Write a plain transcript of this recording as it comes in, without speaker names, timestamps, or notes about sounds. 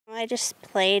I just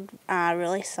played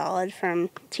really solid from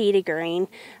tee to green.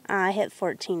 I hit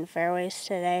 14 fairways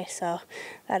today, so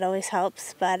that always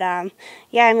helps. But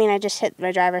yeah, I mean, I just hit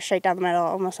my driver straight down the middle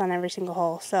almost on every single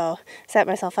hole, so set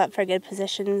myself up for good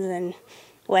positions and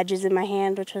wedges in my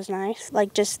hand, which was nice.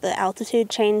 Like, just the altitude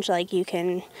change, like, you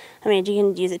can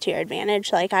use it to your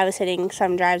advantage. Like, I was hitting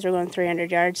some drives were going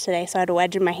 300 yards today, so I had a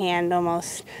wedge in my hand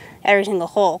almost every single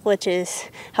hole, which is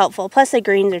helpful. Plus, the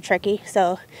greens are tricky,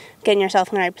 so getting yourself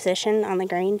in the right position on the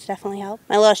greens definitely helped.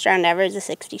 My lowest round ever is a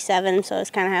 67, so I was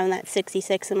kind of having that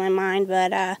 66 in my mind,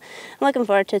 but I'm looking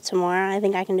forward to it tomorrow. I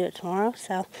think I can do it tomorrow,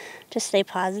 so just stay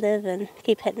positive and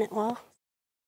keep hitting it well.